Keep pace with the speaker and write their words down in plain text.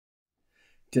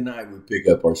Tonight we pick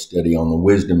up our study on the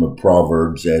wisdom of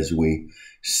Proverbs as we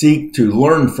seek to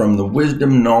learn from the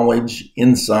wisdom, knowledge,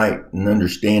 insight, and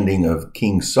understanding of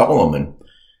King Solomon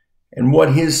and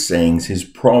what his sayings, his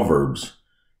Proverbs,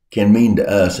 can mean to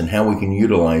us and how we can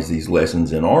utilize these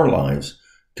lessons in our lives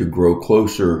to grow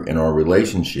closer in our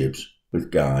relationships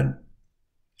with God.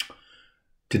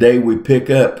 Today we pick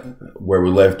up where we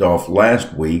left off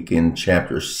last week in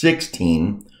chapter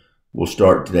 16. We'll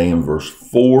start today in verse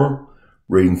 4.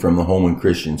 Reading from the Holman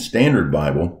Christian Standard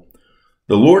Bible.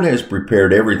 The Lord has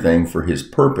prepared everything for his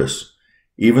purpose,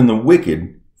 even the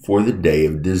wicked for the day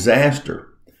of disaster.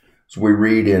 So we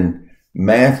read in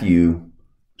Matthew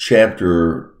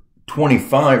chapter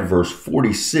 25, verse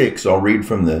 46. I'll read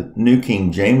from the New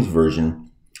King James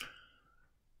Version.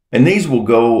 And these will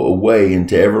go away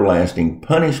into everlasting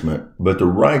punishment, but the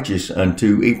righteous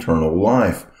unto eternal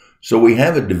life. So we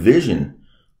have a division.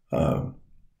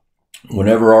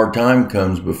 Whenever our time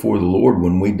comes before the Lord,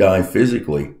 when we die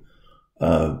physically,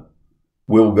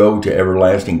 we'll go to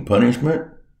everlasting punishment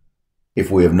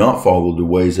if we have not followed the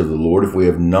ways of the Lord, if we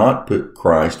have not put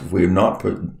Christ, if we have not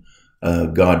put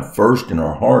God first in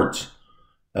our hearts.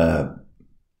 But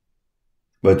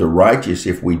the righteous,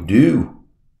 if we do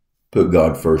put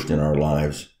God first in our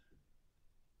lives,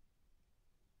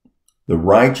 the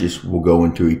righteous will go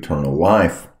into eternal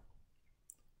life.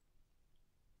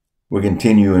 We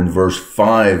continue in verse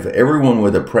 5. Everyone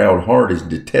with a proud heart is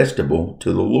detestable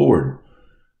to the Lord.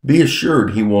 Be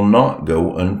assured he will not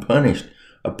go unpunished.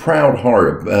 A proud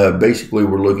heart, basically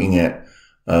we're looking at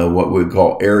what we would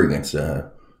call arrogance,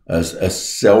 a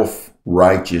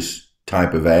self-righteous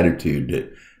type of attitude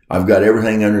that I've got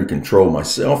everything under control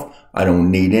myself. I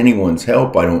don't need anyone's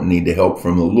help. I don't need the help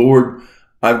from the Lord.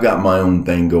 I've got my own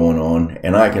thing going on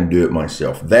and I can do it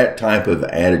myself. That type of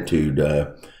attitude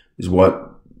is what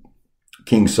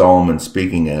King Solomon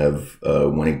speaking of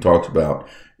when he talks about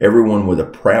everyone with a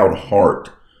proud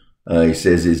heart, he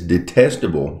says is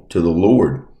detestable to the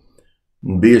Lord.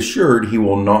 And be assured he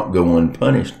will not go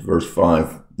unpunished. Verse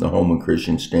 5, the Holman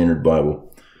Christian Standard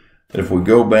Bible. If we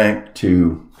go back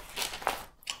to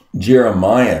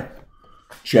Jeremiah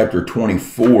chapter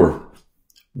 24,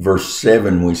 verse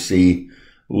 7, we see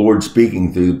the Lord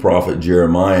speaking through the prophet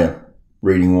Jeremiah,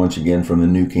 reading once again from the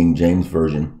New King James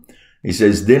Version. He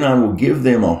says, Then I will give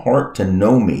them a heart to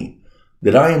know me,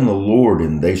 that I am the Lord,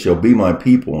 and they shall be my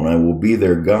people, and I will be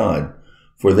their God,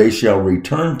 for they shall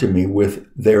return to me with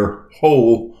their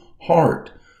whole heart.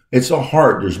 It's a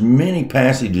heart. There's many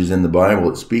passages in the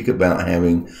Bible that speak about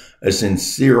having a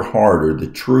sincere heart, or the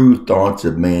true thoughts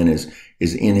of man is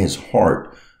in his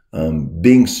heart.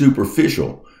 Being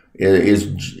superficial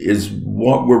is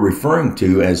what we're referring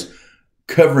to as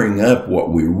covering up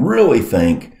what we really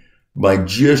think by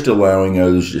just allowing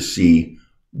others to see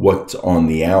what's on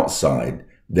the outside.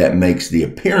 That makes the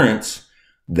appearance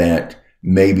that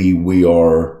maybe we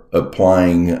are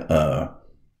applying our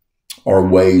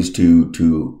ways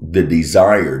to the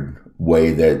desired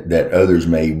way that others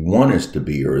may want us to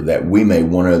be, or that we may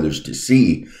want others to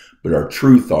see. But our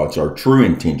true thoughts, our true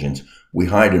intentions, we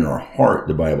hide in our heart,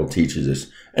 the Bible teaches us.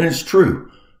 And it's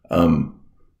true.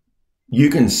 You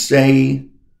can say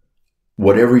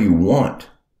whatever you want,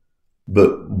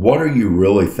 but what are you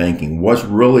really thinking? What's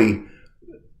really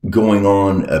going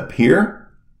on up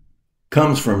here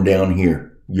comes from down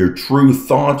here. Your true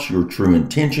thoughts, your true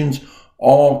intentions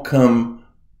all come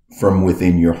from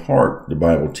within your heart, the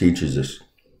Bible teaches us.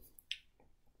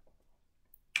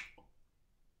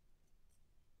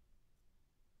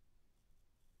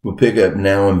 We'll pick up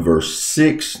now in verse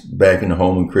 6, back in the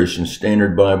Holman Christian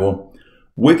Standard Bible.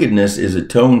 Wickedness is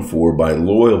atoned for by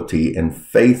loyalty and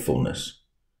faithfulness,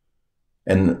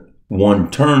 and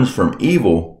one turns from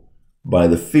evil by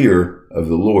the fear of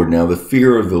the Lord. Now, the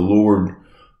fear of the Lord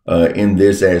in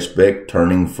this aspect,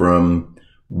 turning from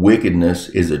wickedness,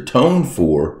 is atoned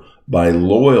for by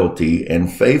loyalty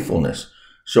and faithfulness.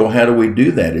 So how do we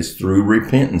do that? It's through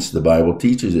repentance. The Bible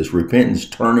teaches us repentance,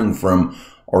 turning from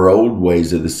our old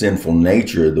ways of the sinful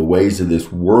nature, the ways of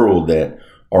this world that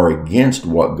are against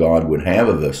what God would have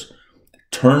of us,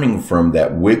 turning from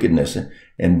that wickedness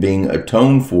and being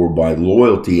atoned for by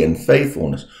loyalty and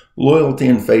faithfulness. Loyalty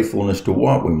and faithfulness to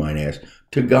what, we might ask?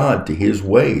 To God, to his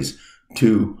ways,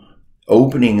 to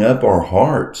opening up our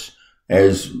hearts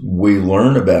as we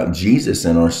learn about Jesus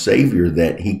and our Savior,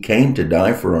 that he came to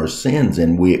die for our sins,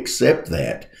 and we accept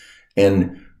that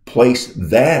and place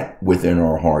that within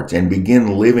our hearts and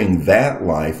begin living that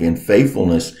life in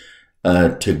faithfulness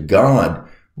to God,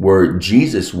 where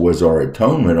Jesus was our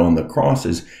atonement on the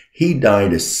crosses. He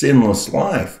died a sinless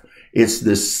life. It's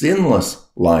the sinless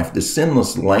life, the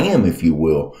sinless lamb, if you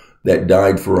will, that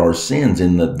died for our sins,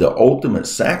 and the ultimate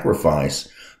sacrifice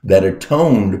that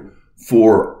atoned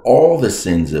for all the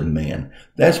sins of man.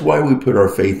 That's why we put our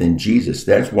faith in Jesus.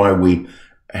 That's why we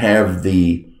have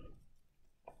the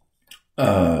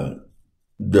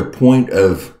point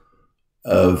of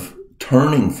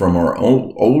turning from our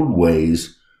old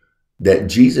ways, that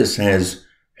Jesus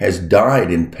has died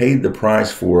and paid the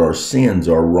price for our sins,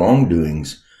 our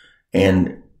wrongdoings,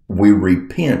 and we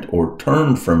repent or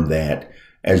turn from that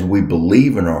as we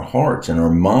believe in our hearts and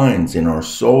our minds and our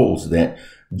souls that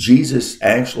Jesus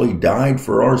actually died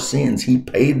for our sins. He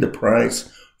paid the price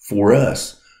for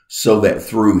us, so that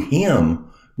through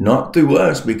him, not through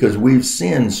us because we've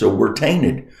sinned so we're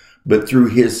tainted, but through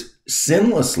his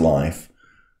sinless life,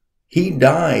 he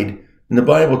died. And the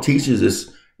Bible teaches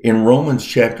us in Romans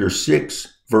chapter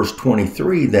 6, verse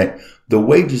 23, that the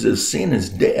wages of sin is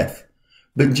death.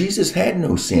 But Jesus had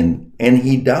no sin, and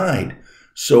he died.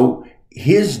 So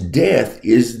his death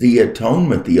is the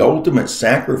atonement, the ultimate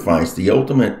sacrifice, the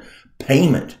ultimate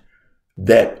payment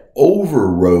that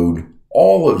overrode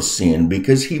all of sin,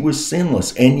 because he was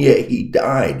sinless, and yet he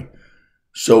died.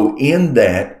 So in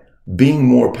that, being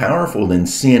more powerful than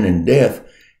sin and death,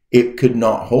 it could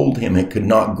not hold him. It could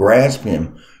not grasp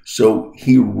him. So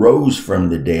he rose from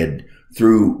the dead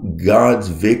through God's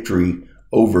victory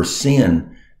over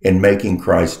sin and making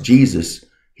Christ Jesus,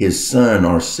 his son,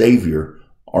 our Savior,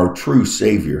 our true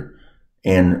Savior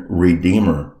and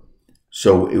Redeemer.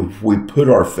 So if we put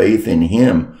our faith in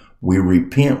him, we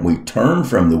repent, we turn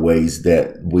from the ways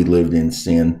that we lived in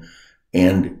sin,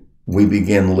 and we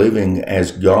begin living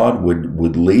as God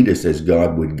would lead us, as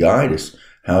God would guide us.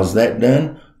 How's that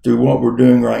done? Through what we're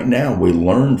doing right now. We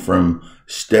learn from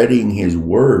studying his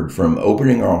word, from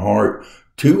opening our heart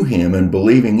to him and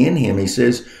believing in him. He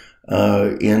says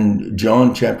in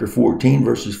John chapter 14,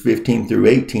 verses 15 through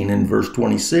 18 and verse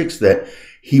 26, that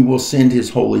he will send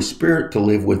his Holy Spirit to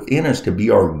live within us, to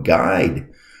be our guide.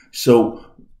 So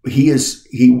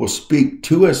he will speak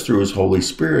to us through his Holy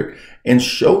Spirit and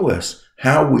show us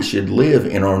how we should live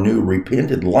in our new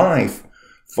repented life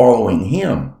following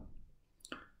him.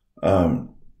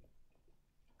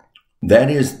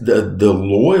 That is the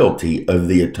loyalty of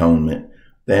the atonement,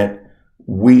 that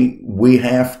we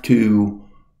have to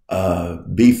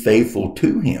be faithful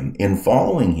to him in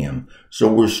following him.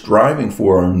 So we're striving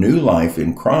for our new life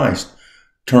in Christ,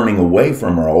 turning away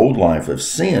from our old life of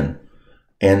sin.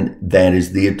 And that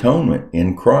is the atonement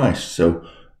in Christ. So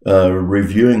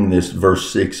reviewing this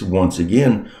verse 6 once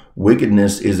again,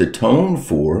 wickedness is atoned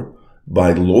for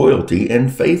by loyalty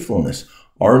and faithfulness.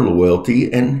 Our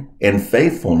loyalty and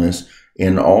faithfulness,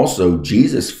 and also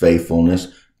Jesus' faithfulness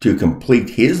to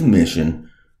complete his mission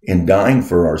in dying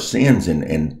for our sins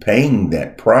and paying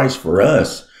that price for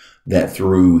us, that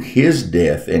through his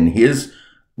death and his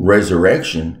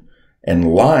resurrection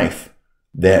and life,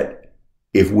 that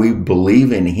if we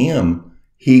believe in him,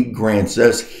 he grants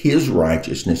us his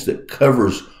righteousness that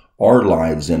covers our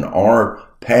lives and our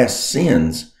past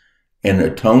sins and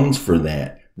atones for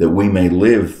that we may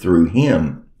live through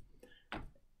him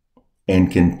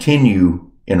and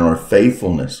continue in our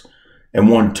faithfulness. And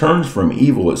one turns from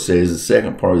evil, it says, the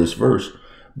second part of this verse,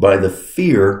 by the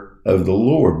fear of the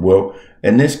Lord. Well,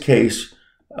 in this case,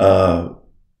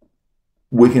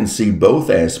 we can see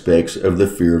both aspects of the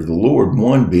fear of the Lord.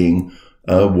 One being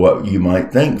what you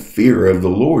might think, fear of the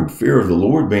Lord. Fear of the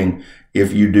Lord being,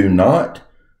 if you do not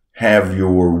have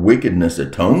your wickedness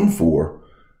atoned for,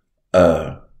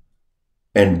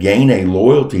 and gain a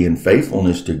loyalty and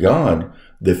faithfulness to God,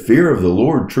 the fear of the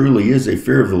Lord truly is a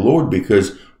fear of the Lord,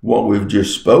 because what we've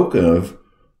just spoke of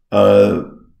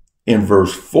in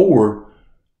verse 4,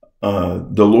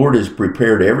 the Lord has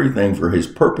prepared everything for his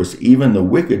purpose, even the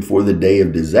wicked for the day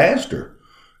of disaster.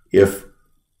 If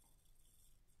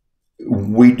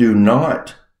we do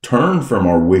not turn from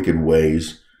our wicked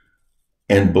ways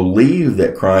and believe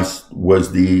that Christ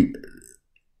was the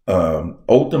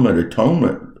ultimate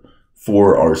atonement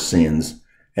for our sins,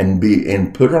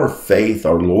 and put our faith,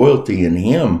 our loyalty in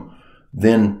him,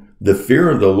 then the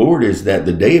fear of the Lord is that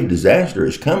the day of disaster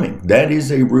is coming. That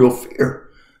is a real fear,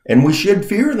 and we should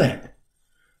fear that.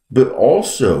 But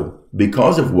also,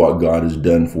 because of what God has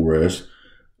done for us,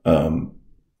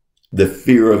 the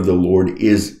fear of the Lord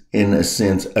is, in a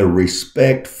sense, a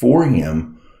respect for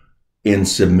him in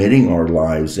submitting our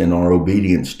lives and our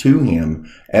obedience to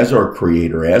him as our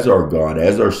creator, as our God,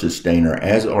 as our sustainer,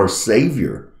 as our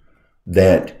Savior,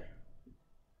 that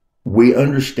we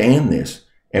understand this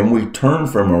and we turn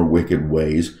from our wicked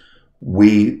ways.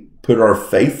 We put our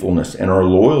faithfulness and our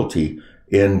loyalty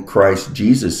in Christ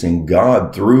Jesus, in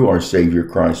God, through our Savior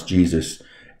Christ Jesus,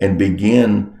 and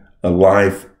begin a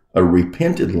life a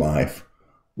repented life,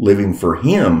 living for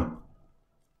Him,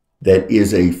 that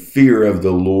is a fear of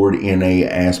the Lord in a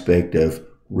aspect of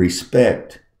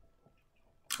respect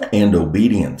and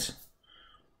obedience.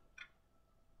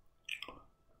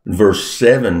 Verse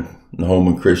 7, the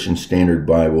Holman Christian Standard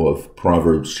Bible of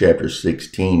Proverbs chapter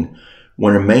 16,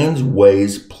 when a man's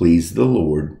ways please the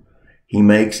Lord, He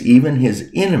makes even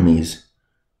his enemies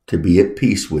to be at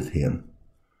peace with him.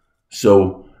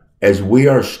 So as we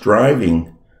are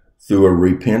striving through a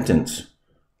repentance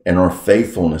and our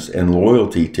faithfulness and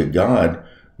loyalty to God,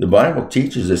 the Bible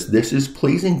teaches us this is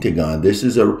pleasing to God.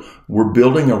 We're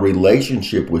building a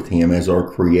relationship with Him as our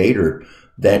Creator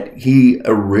that He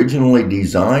originally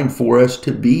designed for us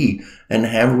to be and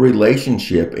have a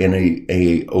relationship and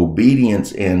a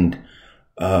obedience and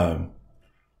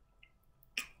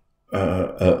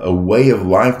a way of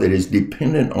life that is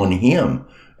dependent on Him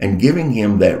and giving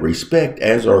Him that respect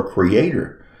as our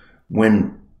Creator.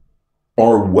 When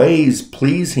our ways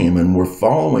please Him and we're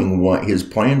following what His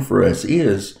plan for us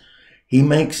is, He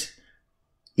makes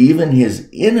even His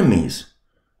enemies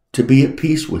to be at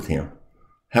peace with Him.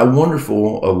 How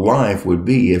wonderful a life would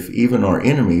be if even our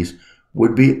enemies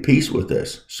would be at peace with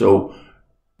us. So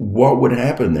what would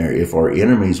happen there? If our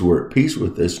enemies were at peace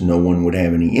with us, no one would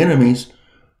have any enemies.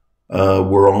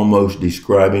 We're almost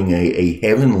describing a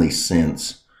heavenly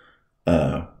sense.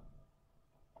 But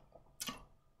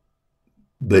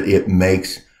it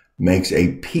makes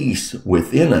a peace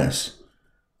within us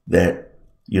that,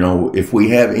 if we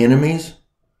have enemies,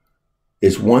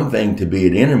 it's one thing to be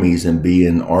at enemies and be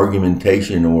in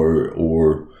argumentation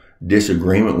or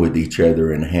disagreement with each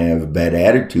other and have bad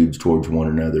attitudes towards one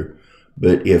another.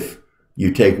 But if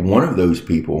you take one of those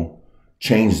people,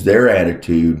 change their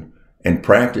attitude, and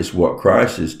practice what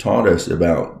Christ has taught us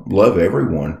about love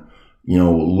everyone,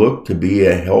 look to be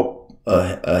a help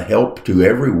to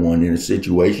everyone in a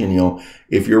situation.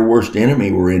 If your worst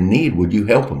enemy were in need, would you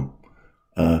help them?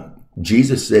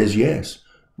 Jesus says yes.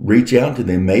 Reach out to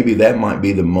them. Maybe that might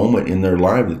be the moment in their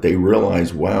life that they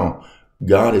realize, wow,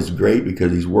 God is great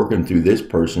because He's working through this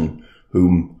person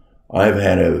whom I've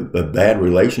had a bad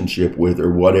relationship with,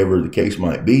 or whatever the case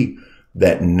might be,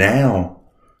 that now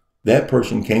that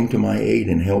person came to my aid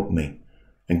and helped me.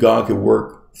 And God could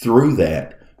work through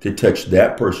that to touch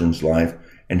that person's life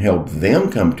and help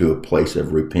them come to a place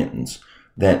of repentance,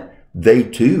 that they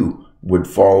too would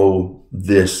follow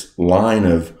this line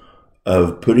of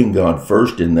putting God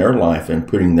first in their life and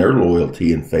putting their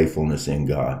loyalty and faithfulness in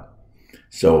God.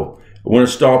 So I want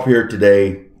to stop here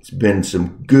today. It's been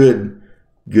some good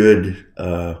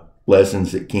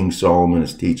lessons that King Solomon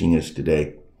is teaching us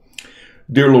today.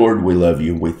 Dear Lord, we love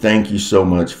You. We thank You so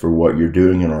much for what You're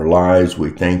doing in our lives. We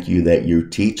thank You that You're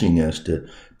teaching us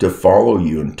to follow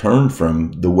You and turn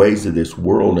from the ways of this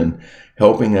world and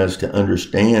helping us to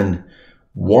understand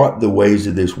what the ways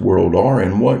of this world are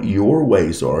and what Your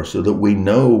ways are, so that we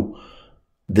know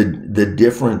the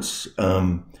difference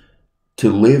to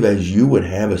live as You would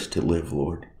have us to live,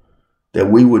 Lord. That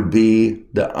we would be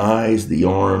the eyes, the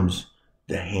arms,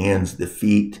 the hands, the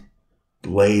feet, the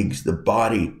legs, the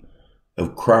body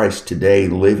of Christ today,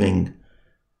 living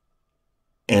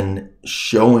and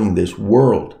showing this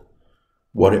world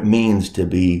what it means to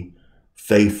be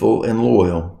faithful and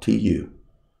loyal to You.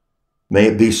 May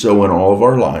it be so in all of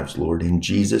our lives, Lord. In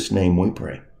Jesus' name we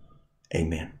pray.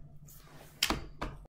 Amen.